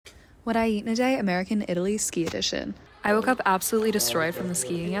What I eat in a day, American Italy ski edition. I woke up absolutely destroyed from the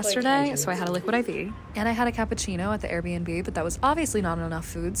skiing yesterday, so I had a liquid IV. And I had a cappuccino at the Airbnb, but that was obviously not enough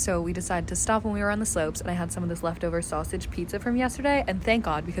food, so we decided to stop when we were on the slopes, and I had some of this leftover sausage pizza from yesterday, and thank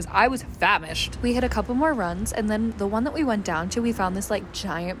God, because I was famished. We hit a couple more runs, and then the one that we went down to, we found this like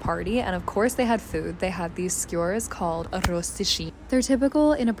giant party, and of course they had food. They had these skewers called arrosticini. They're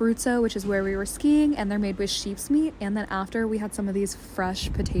typical in Abruzzo, which is where we were skiing, and they're made with sheep's meat, and then after we had some of these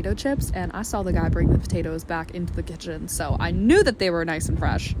fresh potato chips, and I saw the guy bring the potatoes back into the kitchen, so I knew that they were nice and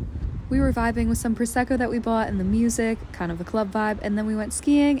fresh. We were vibing with some Prosecco that we bought and the music, kind of a club vibe, and then we went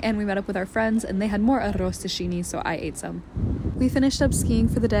skiing and we met up with our friends and they had more arrosticini, so I ate some. We finished up skiing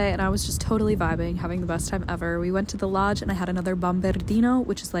for the day and I was just totally vibing, having the best time ever. We went to the lodge and I had another Bombardino,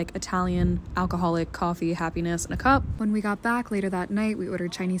 which is like Italian alcoholic coffee, happiness in a cup. When we got back later that night, we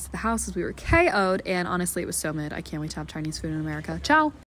ordered Chinese at the house as we were KO'd, and honestly, it was so mid. I can't wait to have Chinese food in America. Ciao!